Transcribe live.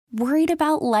Worried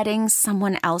about letting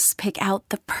someone else pick out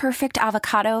the perfect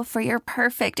avocado for your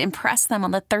perfect impress them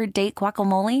on the third date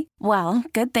guacamole? Well,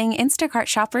 good thing Instacart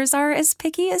shoppers are as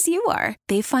picky as you are.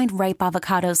 They find ripe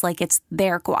avocados like it's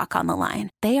their guac on the line.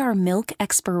 They are milk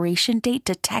expiration date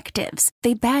detectives.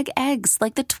 They bag eggs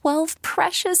like the 12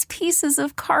 precious pieces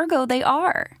of cargo they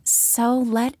are. So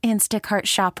let Instacart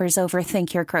shoppers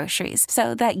overthink your groceries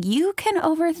so that you can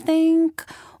overthink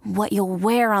what you'll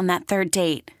wear on that third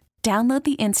date. Download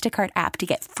the Instacart app to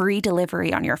get free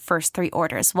delivery on your first 3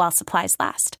 orders while supplies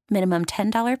last. Minimum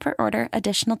 $10 per order.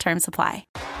 Additional terms apply.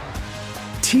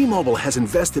 T-Mobile has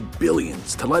invested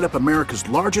billions to light up America's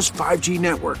largest 5G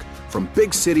network, from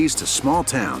big cities to small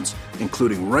towns,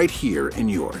 including right here in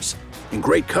yours. And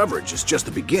great coverage is just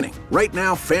the beginning. Right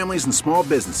now, families and small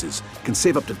businesses can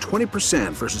save up to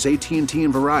 20% versus AT&T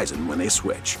and Verizon when they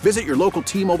switch. Visit your local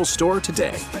T-Mobile store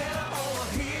today.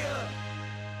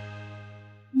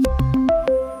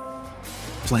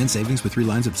 Plan savings with 3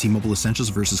 lines of T-Mobile Essentials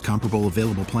versus comparable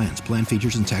available plans. Plan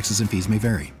features and taxes and fees may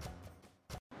vary.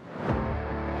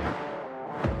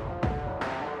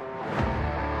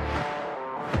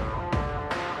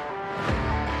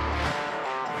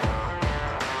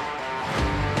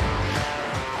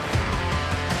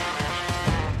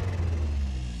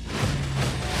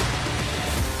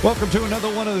 Welcome to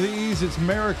another one of these. It's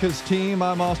America's Team.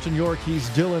 I'm Austin York. He's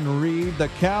Dylan Reed. The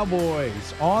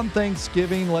Cowboys on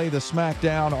Thanksgiving lay the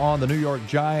smackdown on the New York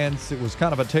Giants. It was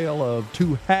kind of a tale of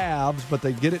 2 halves, but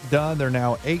they get it done. They're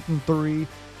now 8-3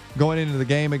 going into the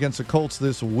game against the Colts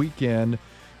this weekend.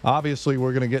 Obviously,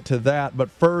 we're going to get to that.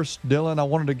 But first, Dylan, I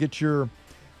wanted to get your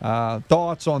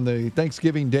thoughts on the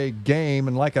Thanksgiving Day game.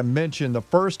 And like I mentioned, the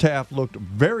first half looked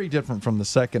very different from the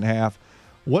second half.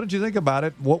 What did you think about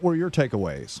it? What were your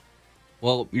takeaways?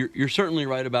 Well, you're certainly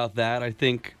right about that. I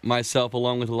think myself,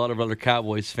 along with a lot of other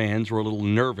Cowboys fans, were a little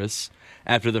nervous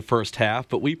after the first half,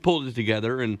 but we pulled it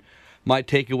together, and my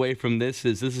takeaway from this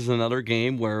is another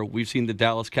game where we've seen the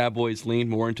Dallas Cowboys lean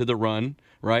more into the run,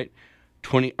 right?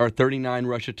 39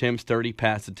 rush attempts, 30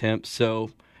 pass attempts. So,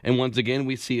 and once again,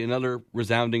 we see another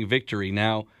resounding victory.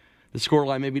 Now, the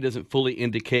scoreline maybe doesn't fully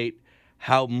indicate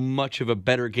how much of a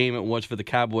better game it was for the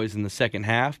Cowboys in the second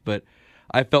half, but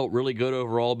I felt really good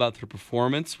overall about their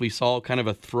performance. We saw kind of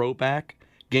a throwback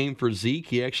game for Zeke.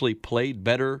 He actually played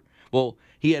better. Well,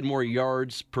 he had more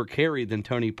yards per carry than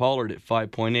Tony Pollard at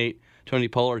 5.8. Tony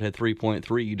Pollard had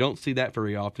 3.3. You don't see that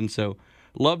very often, so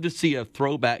love to see a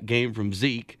throwback game from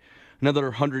Zeke.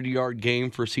 Another 100-yard game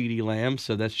for CeeDee Lamb,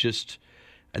 so that's just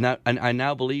 – and I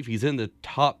now believe he's in the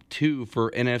top 2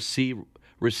 for NFC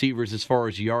receivers as far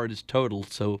as yards total.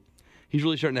 So he's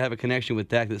really starting to have a connection with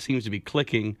Dak that seems to be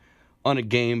clicking on a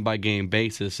game-by-game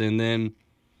basis. And then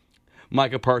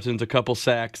Micah Parsons, a couple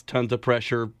sacks, tons of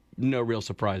pressure, no real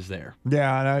surprise there.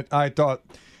 Yeah, and I thought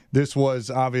this was,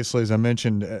 obviously, as I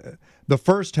mentioned, the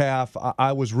first half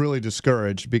I was really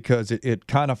discouraged because it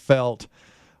kind of felt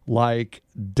like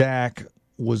Dak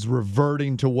was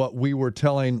reverting to what we were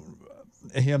telling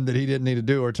him that he didn't need to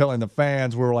do, or telling the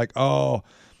fans. We were like, oh,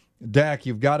 Dak,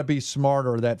 you've got to be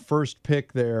smarter. That first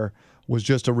pick there was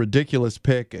just a ridiculous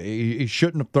pick. He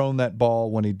shouldn't have thrown that ball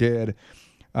when he did.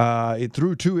 It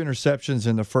threw 2 interceptions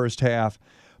in the first half.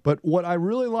 But what I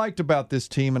really liked about this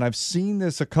team, and I've seen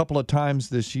this a couple of times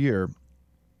this year,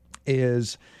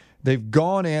 is they've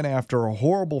gone in after a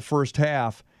horrible first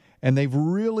half, and they've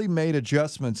really made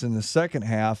adjustments in the second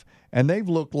half, and they've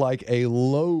looked like a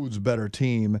loads better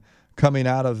team coming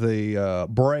out of the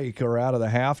break or out of the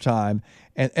halftime,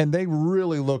 and they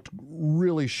really looked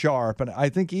really sharp. And I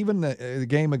think even the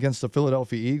game against the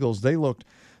Philadelphia Eagles, they looked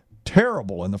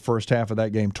terrible in the first half of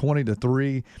that game,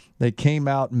 20-3. They came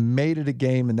out and made it a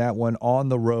game in that one on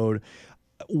the road.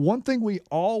 One thing we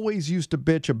always used to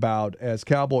bitch about as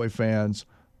Cowboy fans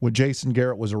when Jason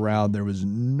Garrett was around, there was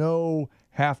no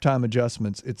halftime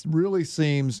adjustments. It really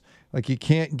seems like you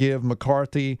can't give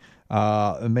McCarthy,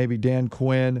 maybe Dan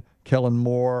Quinn, Kellen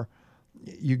Moore,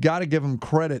 you got to give them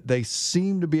credit. They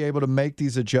seem to be able to make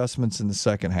these adjustments in the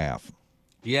second half.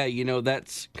 Yeah,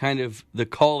 that's kind of the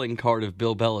calling card of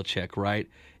Bill Belichick, right,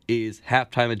 is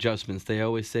halftime adjustments. They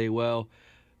always say, well,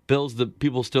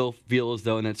 people still feel as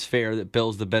though, and it's fair, that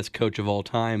Bill's the best coach of all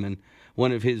time. And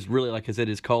one of his, really, like I said,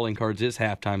 his calling cards is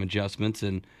halftime adjustments.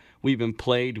 And we've been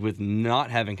plagued with not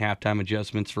having halftime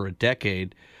adjustments for a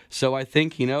decade. So I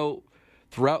think,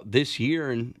 throughout this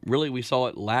year, and really we saw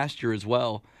it last year as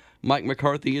well, Mike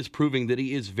McCarthy is proving that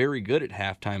he is very good at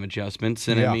halftime adjustments.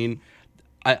 And yeah. I mean,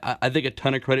 I think a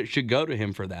ton of credit should go to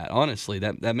him for that, honestly.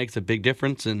 That makes a big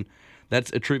difference, and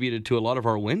that's attributed to a lot of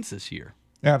our wins this year.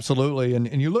 Absolutely.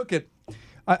 And you look at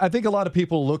I think a lot of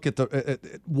people look at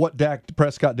what Dak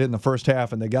Prescott did in the first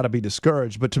half, and they got to be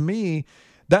discouraged. But to me,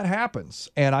 that happens.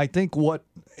 And I think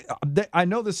I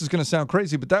know this is going to sound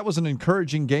crazy, but that was an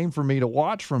encouraging game for me to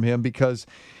watch from him because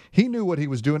he knew what he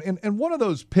was doing. And one of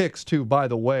those picks, too, by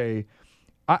the way,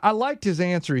 I liked his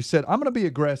answer. He said, I'm going to be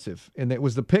aggressive. And it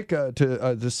was the pick to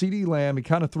CeeDee Lamb. He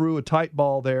kind of threw a tight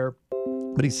ball there.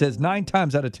 But he says 9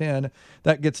 times out of 10,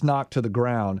 that gets knocked to the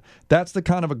ground. That's the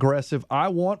kind of aggressive I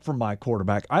want from my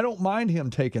quarterback. I don't mind him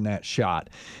taking that shot.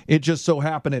 It just so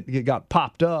happened it got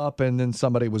popped up, and then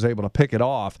somebody was able to pick it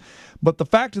off. But the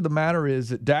fact of the matter is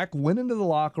that Dak went into the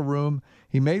locker room.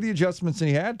 He made the adjustments that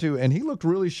he had to, and he looked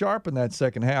really sharp in that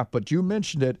second half. But you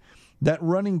mentioned it. That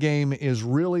running game is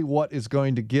really what is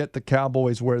going to get the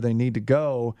Cowboys where they need to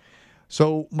go.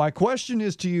 So my question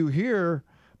is to you here,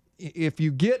 if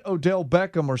you get Odell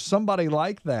Beckham or somebody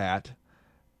like that,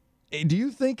 do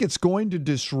you think it's going to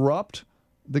disrupt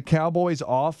the Cowboys'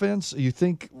 offense? You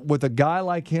think with a guy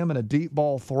like him and a deep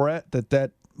ball threat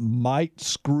that might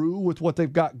screw with what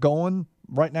they've got going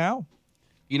right now?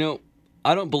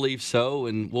 I don't believe so,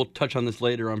 and we'll touch on this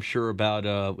later, I'm sure,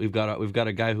 about we've got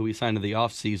a guy who we signed in the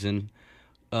offseason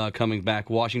coming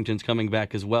back. Washington's coming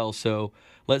back as well. So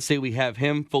let's say we have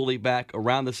him fully back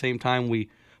around the same time we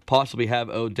possibly have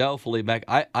Odell fully back.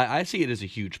 I see it as a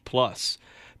huge plus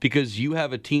because you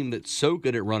have a team that's so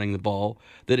good at running the ball,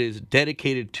 that is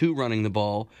dedicated to running the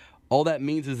ball. All that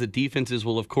means is the defenses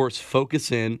will, of course,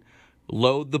 focus in,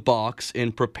 load the box,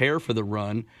 and prepare for the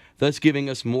run, thus giving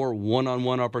us more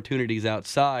one-on-one opportunities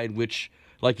outside, which,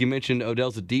 like you mentioned,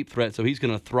 Odell's a deep threat, so he's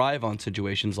going to thrive on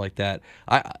situations like that.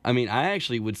 I mean, I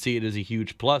actually would see it as a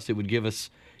huge plus. It would give us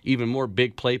even more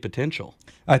big play potential.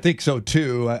 I think so,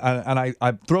 too. And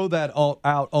I throw that all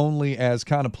out only as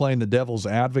kind of playing the devil's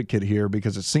advocate here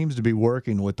because it seems to be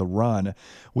working with the run.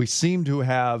 We seem to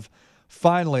have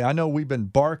finally, I know we've been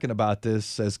barking about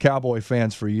this as Cowboy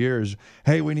fans for years.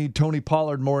 Hey, we need Tony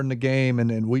Pollard more in the game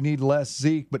and we need less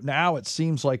Zeke. But now it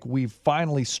seems like we've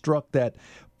finally struck that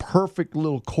perfect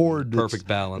little chord. Perfect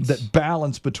balance. That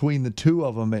balance between the two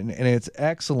of them, and it's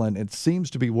excellent. It seems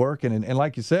to be working. And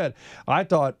like you said, I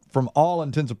thought from all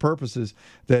intents and purposes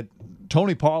that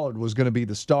Tony Pollard was going to be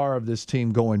the star of this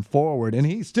team going forward, and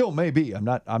he still may be. I'm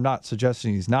not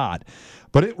suggesting he's not.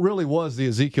 But it really was the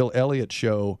Ezekiel Elliott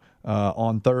show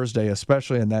on Thursday,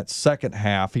 especially in that second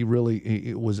half. He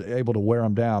was able to wear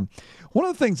him down. One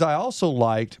of the things I also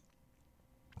liked,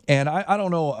 and I don't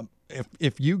know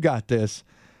if you got this,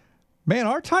 man,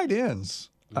 our tight ends,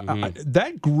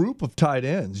 that group of tight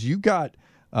ends, you got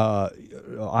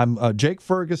Jake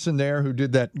Ferguson there who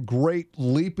did that great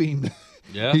leaping.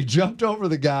 Yeah. He jumped over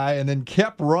the guy and then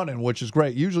kept running, which is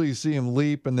great. Usually you see him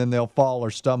leap and then they'll fall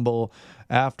or stumble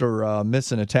after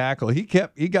missing a tackle. He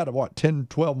got 10,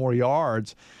 12 more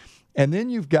yards. And then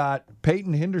you've got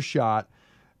Peyton Hendershot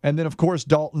and then, of course,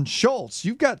 Dalton Schultz.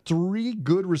 You've got 3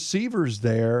 good receivers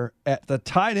there at the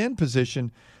tight end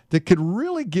position that could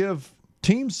really give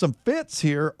teams some fits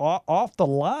here off the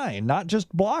line. Not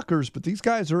just blockers, but these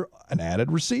guys are an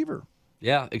added receiver.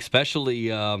 Yeah, especially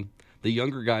the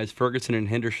younger guys, Ferguson and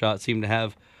Hendershot, seem to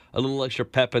have a little extra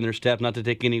pep in their step, not to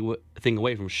take anything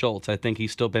away from Schultz. I think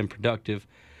he's still been productive,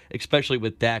 especially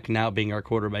with Dak now being our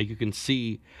quarterback. You can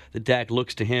see that Dak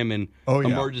looks to him in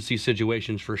emergency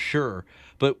situations for sure.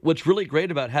 But what's really great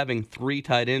about having 3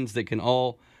 tight ends that can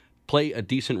all play a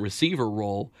decent receiver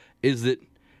role is that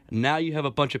now you have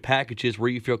a bunch of packages where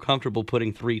you feel comfortable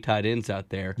putting 3 tight ends out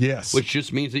there. Yes. Which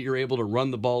just means that you're able to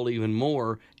run the ball even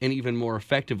more and even more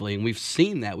effectively. And we've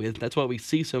seen that. That's why we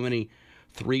see so many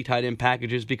 3 tight end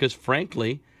packages because,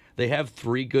 frankly, they have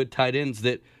 3 good tight ends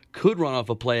that could run off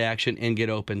a play action and get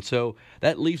open. So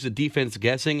that leaves the defense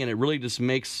guessing, and it really just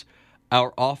makes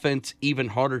our offense even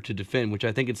harder to defend, which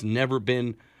I think it's never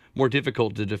been more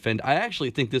difficult to defend. I actually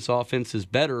think this offense is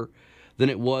better than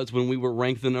it was when we were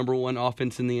ranked the number 1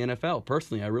 offense in the NFL.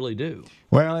 Personally, I really do.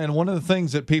 Well, and one of the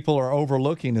things that people are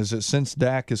overlooking is that since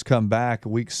Dak has come back,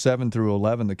 weeks 7 through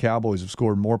 11, the Cowboys have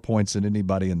scored more points than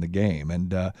anybody in the game,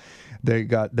 and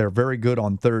they're very good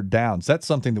on third downs. That's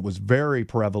something that was very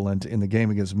prevalent in the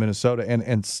game against Minnesota,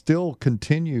 and still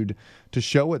continued to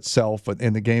show itself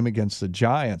in the game against the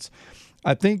Giants.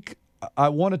 I think I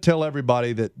want to tell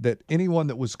everybody that anyone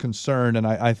that was concerned, and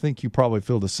I think you probably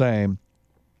feel the same,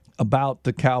 about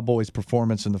the Cowboys'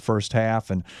 performance in the first half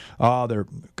and they're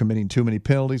committing too many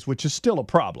penalties, which is still a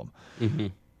problem. Mm-hmm.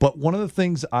 But one of the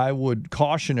things I would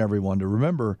caution everyone to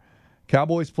remember,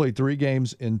 Cowboys played 3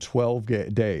 games in 12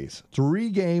 days. 3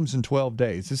 games in 12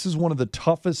 days. This is one of the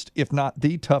toughest, if not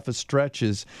the toughest,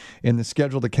 stretches in the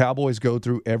schedule the Cowboys go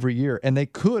through every year. And they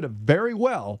could have very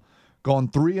well gone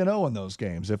 3-0 in those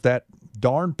games. If that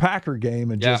darn Packer game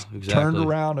had just turned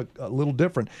around a little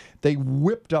different. They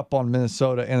whipped up on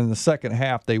Minnesota, and in the second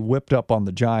half, they whipped up on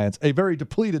the Giants, a very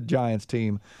depleted Giants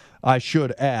team, I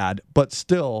should add, but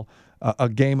still a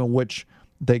game in which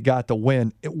they got the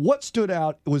win. What stood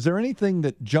out? Was there anything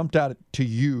that jumped out to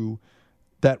you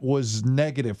that was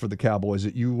negative for the Cowboys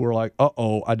that you were like,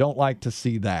 uh-oh, I don't like to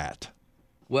see that?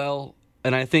 Well,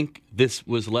 and I think this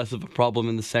was less of a problem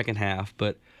in the second half,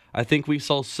 but I think we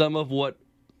saw some of what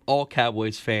all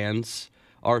Cowboys fans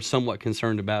are somewhat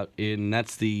concerned about, and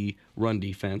that's the run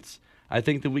defense. I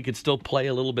think that we could still play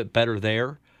a little bit better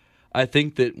there. I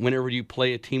think that whenever you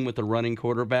play a team with a running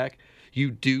quarterback, you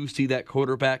do see that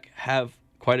quarterback have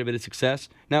quite a bit of success.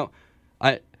 Now,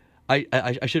 I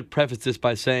should preface this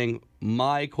by saying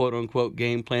my quote-unquote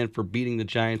game plan for beating the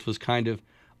Giants was kind of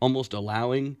almost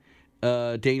allowing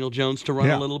Daniel Jones to run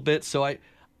a little bit. So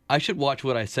I should watch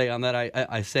what I say on that.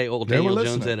 I say, Daniel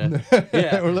Jones at a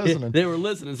they were listening. They were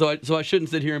listening. So I shouldn't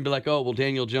sit here and be like, oh, well,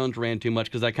 Daniel Jones ran too much,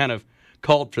 because I kind of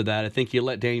called for that. I think you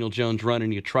let Daniel Jones run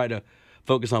and you try to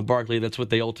focus on Barkley. That's what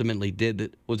they ultimately did,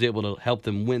 that was able to help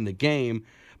them win the game.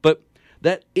 But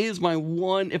that is my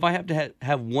one, if I have to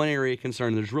have one area of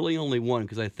concern, there's really only one,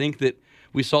 because I think that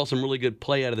we saw some really good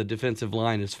play out of the defensive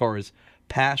line as far as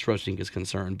pass rushing is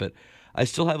concerned. But I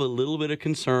still have a little bit of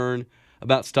concern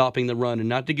about stopping the run, and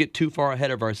not to get too far ahead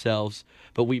of ourselves,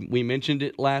 but we mentioned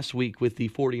it last week with the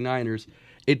 49ers.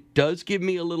 It does give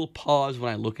me a little pause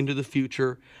when I look into the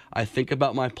future. I think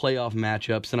about my playoff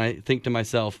matchups, and I think to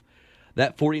myself,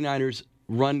 that 49ers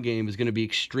run game is going to be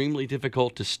extremely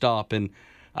difficult to stop, and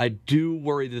I do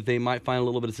worry that they might find a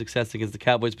little bit of success against the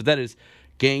Cowboys, but that is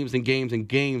games and games and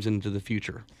games into the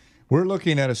future. We're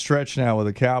looking at a stretch now where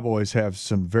the Cowboys have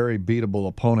some very beatable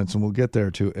opponents, and we'll get there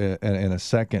in a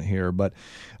second here. But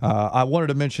I wanted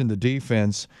to mention the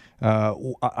defense.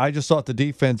 I just thought the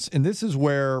defense, and this is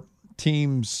where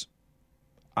teams,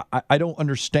 I don't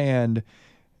understand,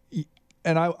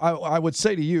 and I would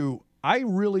say to you, I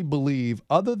really believe,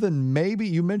 other than maybe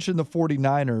you mentioned the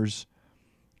 49ers,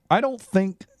 I don't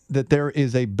think that there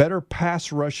is a better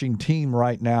pass rushing team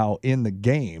right now in the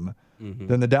game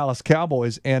than the Dallas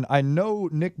Cowboys. And I know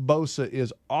Nick Bosa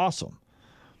is awesome,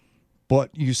 but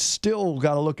you still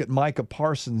got to look at Micah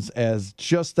Parsons as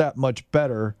just that much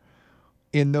better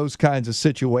in those kinds of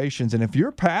situations. And if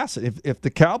you're passing, if the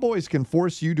Cowboys can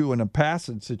force you to in a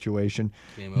passing situation,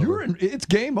 it's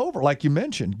game over. Like you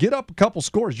mentioned, get up a couple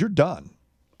scores, you're done.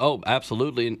 Oh,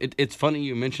 absolutely. And it's funny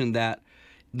you mentioned that.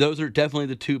 Those are definitely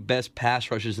the two best pass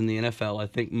rushes in the NFL. I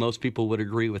think most people would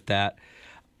agree with that.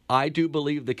 I do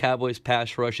believe the Cowboys'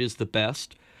 pass rush is the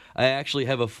best. I actually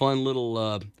have a fun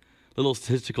little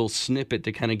statistical snippet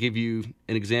to kind of give you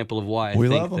an example of why I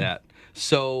think that.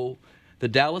 So the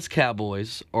Dallas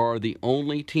Cowboys are the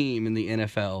only team in the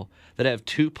NFL that have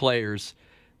two players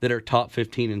that are top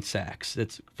 15 in sacks.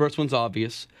 First one's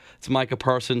obvious. It's Micah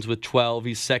Parsons with 12.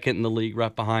 He's second in the league,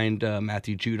 right behind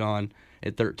Matthew Judon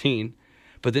at 13.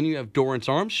 But then you have Dorrance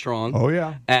Armstrong, who's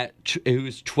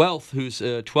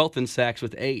 12th in sacks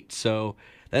with 8. So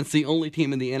that's the only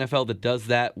team in the NFL that does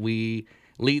that. We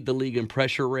lead the league in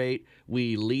pressure rate.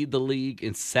 We lead the league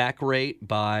in sack rate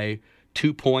by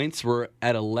 2 points. We're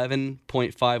at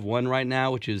 11.51 right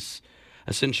now, which is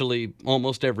essentially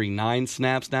almost every 9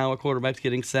 snaps now a quarterback's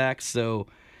getting sacked. So,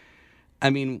 I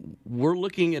mean, we're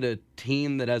looking at a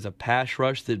team that has a pass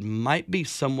rush that might be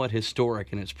somewhat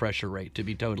historic in its pressure rate, to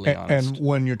be totally honest. And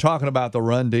when you're talking about the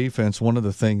run defense, one of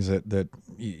the things that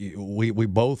we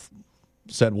both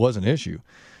said was an issue,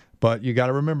 but you got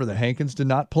to remember that Hankins did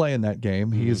not play in that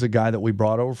game. He is a guy that we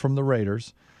brought over from the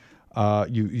Raiders.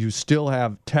 You still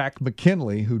have Tack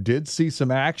McKinley, who did see some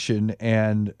action,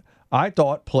 and I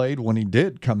thought played when he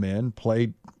did come in,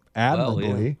 played admirably.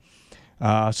 Well,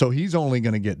 yeah. So he's only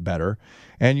going to get better.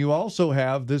 And you also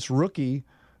have this rookie,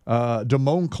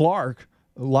 Damone Clark,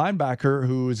 linebacker,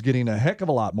 who is getting a heck of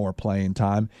a lot more playing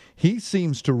time. He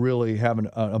seems to really have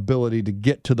an ability to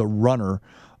get to the runner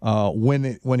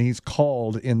when he's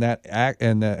called in that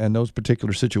and those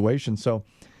particular situations. So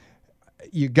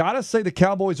you got to say the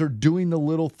Cowboys are doing the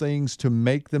little things to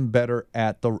make them better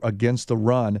against the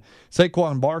run.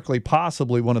 Saquon Barkley,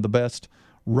 possibly one of the best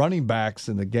running backs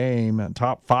in the game,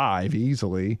 top 5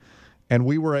 easily, and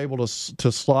we were able to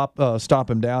stop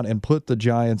him down and put the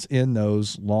Giants in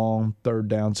those long third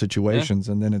down situations,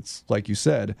 and then it's, like you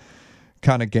said,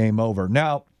 kind of game over.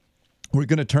 Now, we're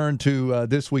going to turn to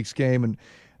this week's game,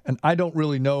 and I don't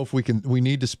really know if we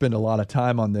need to spend a lot of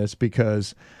time on this,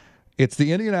 because It's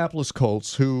the Indianapolis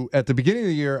Colts, who at the beginning of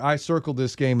the year, I circled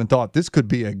this game and thought this could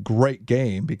be a great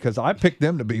game because I picked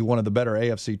them to be one of the better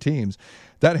AFC teams.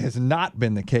 That has not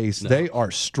been the case. No. They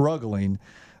are struggling.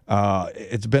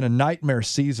 It's been a nightmare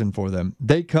season for them.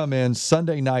 They come in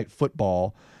Sunday Night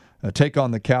Football, take on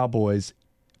the Cowboys.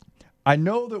 I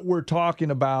know that we're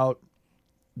talking about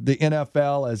the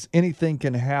NFL as anything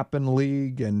can happen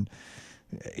league, and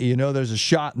there's a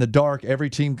shot in the dark. Every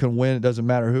team can win. It doesn't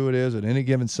matter who it is at any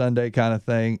given Sunday kind of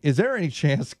thing. Is there any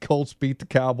chance the Colts beat the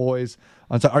Cowboys?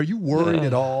 Are you worried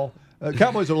at all?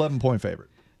 Cowboys are 11-point favorite.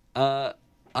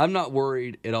 I'm not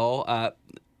worried at all.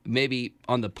 Maybe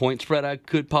on the point spread I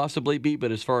could possibly be,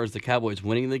 but as far as the Cowboys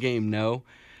winning the game, no.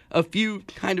 A few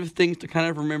kind of things to kind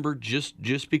of remember just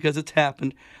because it's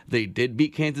happened. They did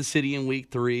beat Kansas City in Week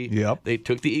 3. Yep. They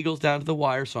took the Eagles down to the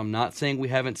wire, so I'm not saying we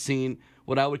haven't seen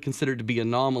what I would consider to be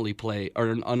anomaly play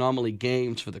or anomaly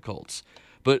games for the Colts.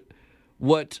 But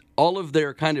what all of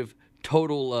their kind of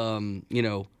total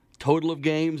of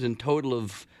games and total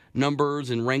of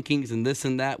numbers and rankings and this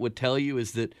and that would tell you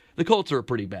is that the Colts are a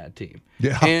pretty bad team.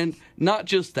 Yeah. And not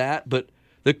just that, but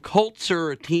the Colts are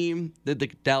a team that the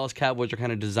Dallas Cowboys are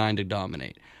kind of designed to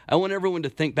dominate. I want everyone to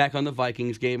think back on the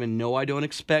Vikings game, and no, I don't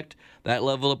expect that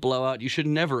level of blowout. You should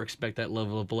never expect that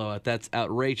level of blowout. That's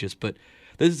outrageous. But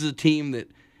this is a team that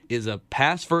is a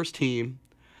pass-first team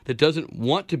that doesn't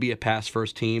want to be a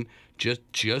pass-first team,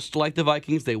 just like the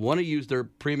Vikings. They want to use their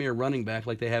premier running back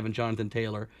like they have in Jonathan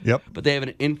Taylor. Yep. But they have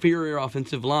an inferior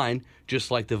offensive line, just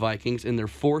like the Vikings, and they're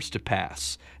forced to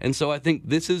pass. And so I think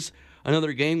this is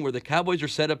another game where the Cowboys are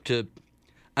set up to,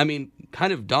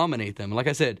 kind of dominate them. Like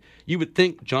I said, you would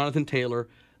think Jonathan Taylor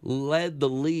led the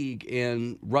league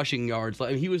in rushing yards.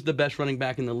 He was the best running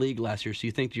back in the league last year, so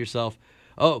you think to yourself,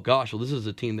 oh, gosh, well, this is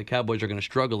a team the Cowboys are going to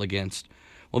struggle against.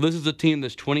 Well, this is a team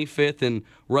that's 25th in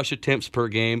rush attempts per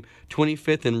game,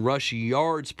 25th in rush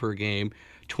yards per game,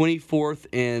 24th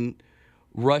in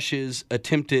rushes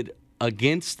attempted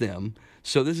against them.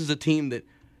 So this is a team that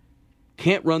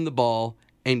can't run the ball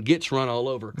and gets run all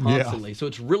over constantly. Yeah. So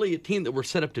it's really a team that we're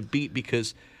set up to beat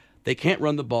because they can't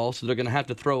run the ball, so they're going to have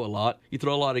to throw a lot. You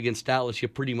throw a lot against Dallas, you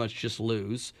pretty much just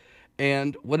lose.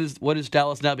 And what has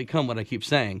Dallas now become, what I keep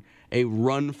saying? A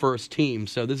run-first team.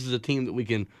 So this is a team that we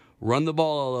can run the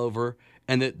ball all over,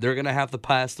 and that they're going to have to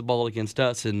pass the ball against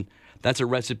us, and that's a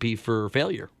recipe for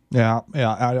failure. Yeah.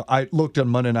 I looked at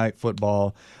Monday Night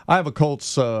Football. I have a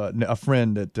Colts, a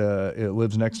friend that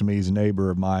lives next to me. He's a neighbor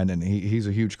of mine, and he's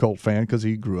a huge Colt fan because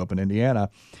he grew up in Indiana.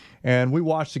 And we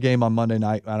watched the game on Monday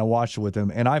night, and I watched it with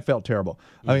him, and I felt terrible.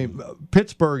 Mm-hmm. I mean,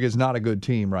 Pittsburgh is not a good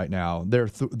team right now. They're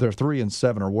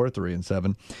 3-7 or were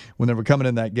 3-7 when they were coming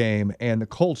in that game, and the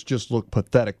Colts just looked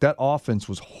pathetic. That offense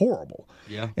was horrible.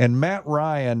 Yeah. And Matt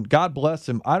Ryan, God bless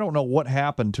him, I don't know what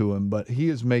happened to him, but he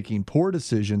is making poor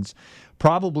decisions,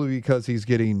 probably because he's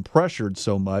getting pressured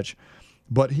so much.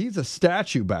 But he's a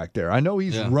statue back there. I know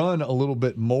he's run a little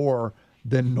bit more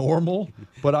than normal,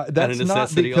 but that's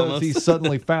not because almost. He's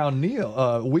suddenly found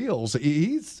wheels.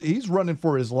 He's running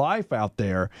for his life out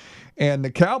there, and the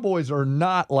Cowboys are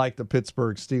not like the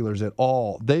Pittsburgh Steelers at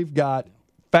all. They've got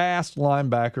fast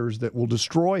linebackers that will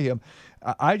destroy him.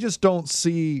 I just don't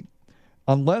see,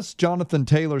 unless Jonathan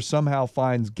Taylor somehow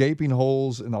finds gaping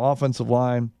holes in the offensive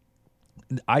line,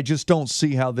 I just don't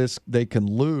see how they can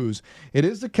lose. It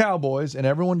is the Cowboys, and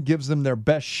everyone gives them their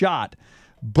best shot.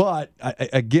 But,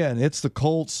 again, it's the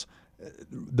Colts.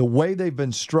 The way they've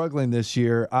been struggling this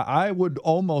year, I would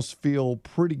almost feel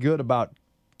pretty good about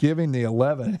giving the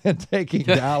 11 and taking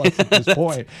Dallas at this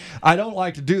point. I don't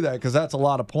like to do that because that's a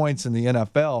lot of points in the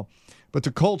NFL. But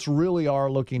the Colts really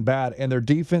are looking bad, and their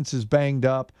defense is banged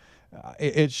up.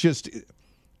 It's just,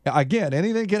 again,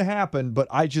 anything can happen, but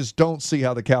I just don't see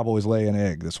how the Cowboys lay an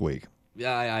egg this week.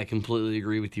 Yeah, I completely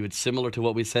agree with you. It's similar to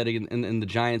what we said in the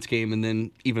Giants game, and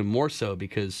then even more so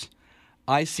because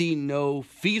I see no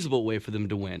feasible way for them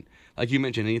to win. Like you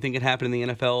mentioned, anything can happen in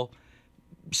the NFL,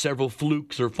 several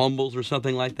flukes or fumbles or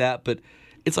something like that. But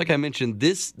it's like I mentioned,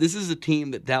 this is a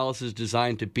team that Dallas is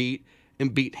designed to beat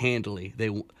and beat handily.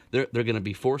 They're going to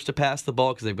be forced to pass the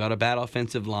ball because they've got a bad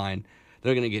offensive line.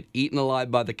 They're going to get eaten alive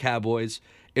by the Cowboys.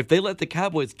 If they let the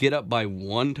Cowboys get up by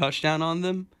one touchdown on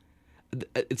them,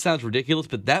 it sounds ridiculous,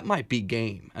 but that might be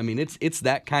game. I mean, it's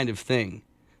that kind of thing.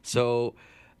 So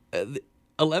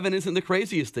 11 isn't the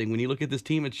craziest thing. When you look at this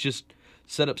team, it's just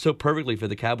set up so perfectly for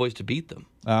the Cowboys to beat them.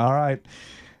 All right.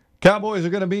 Cowboys are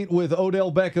going to meet with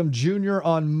Odell Beckham Jr.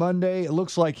 on Monday. It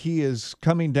looks like he is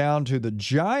coming down to the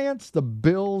Giants, the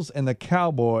Bills, and the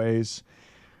Cowboys.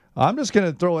 I'm just going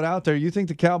to throw it out there. You think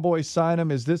the Cowboys sign him?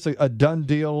 Is this a done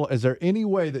deal? Is there any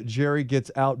way that Jerry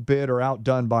gets outbid or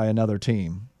outdone by another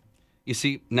team? You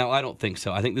see, now I don't think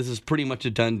so. I think this is pretty much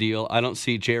a done deal. I don't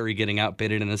see Jerry getting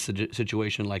outbidded in a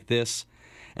situation like this.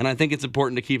 And I think it's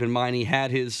important to keep in mind he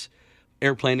had his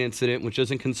airplane incident, which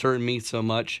doesn't concern me so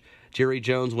much. Jerry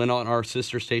Jones went on our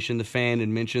sister station, The Fan,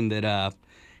 and mentioned that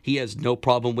he has no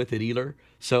problem with it either.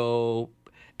 So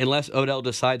unless Odell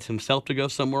decides himself to go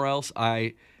somewhere else,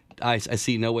 I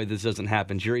see no way this doesn't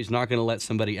happen. Jerry's not going to let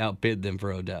somebody outbid them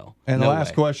for Odell. And the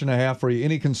last question I have for you,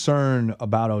 any concern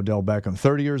about Odell Beckham?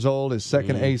 30 years old, his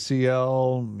second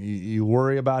ACL. You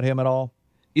worry about him at all?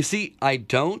 You see, I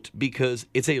don't, because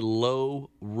it's a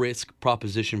low-risk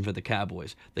proposition for the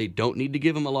Cowboys. They don't need to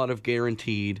give him a lot of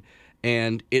guaranteed,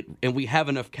 and we have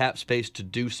enough cap space to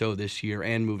do so this year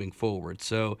and moving forward.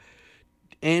 So,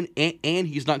 and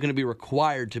he's not going to be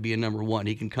required to be a number one.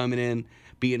 He can come in,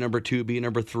 be a number two, be a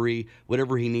number three,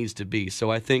 whatever he needs to be.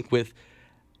 So I think with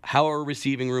how our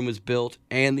receiving room is built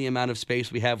and the amount of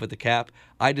space we have with the cap,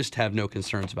 I just have no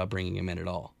concerns about bringing him in at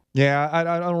all. Yeah, I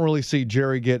don't really see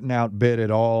Jerry getting outbid at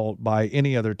all by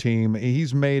any other team.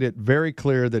 He's made it very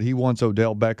clear that he wants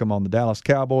Odell Beckham on the Dallas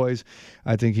Cowboys.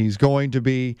 I think he's going to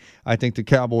be. I think the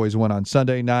Cowboys win on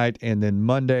Sunday night, and then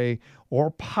Monday or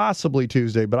possibly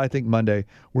Tuesday, but I think Monday,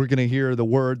 we're going to hear the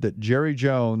word that Jerry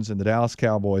Jones and the Dallas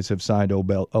Cowboys have signed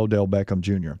Odell Beckham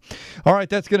Jr. All right,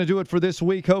 that's going to do it for this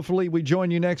week. Hopefully we join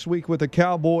you next week with a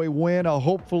Cowboy win,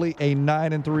 hopefully a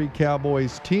 9-3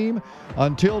 Cowboys team.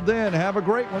 Until then, have a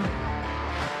great one.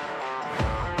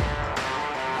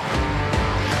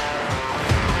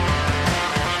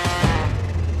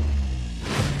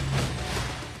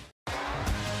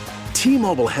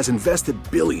 T-Mobile has invested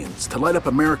billions to light up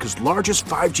America's largest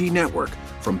 5G network,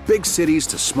 from big cities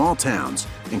to small towns,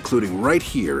 including right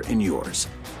here in yours.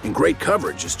 And great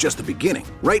coverage is just the beginning.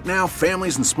 Right now,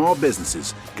 families and small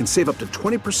businesses can save up to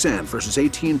 20% versus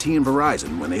AT&T and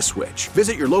Verizon when they switch.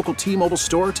 Visit your local T-Mobile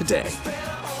store today.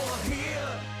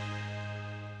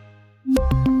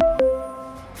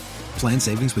 Plan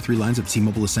savings with 3 lines of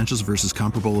T-Mobile Essentials versus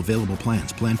comparable available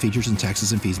plans. Plan features and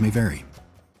taxes and fees may vary.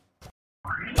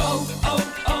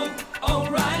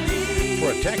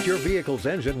 Protect your vehicle's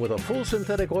engine with a full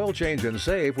synthetic oil change and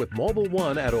save with Mobil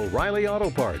 1 at O'Reilly Auto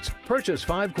Parts. Purchase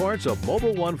 5 quarts of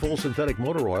Mobil 1 full synthetic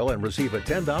motor oil and receive a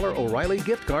 $10 O'Reilly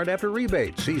gift card after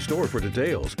rebate. See store for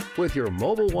details. With your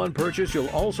Mobil 1 purchase, you'll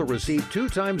also receive 2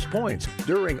 times points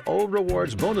during O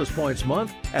Rewards Bonus Points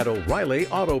Month at O'Reilly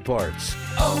Auto Parts.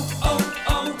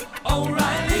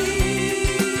 O'Reilly.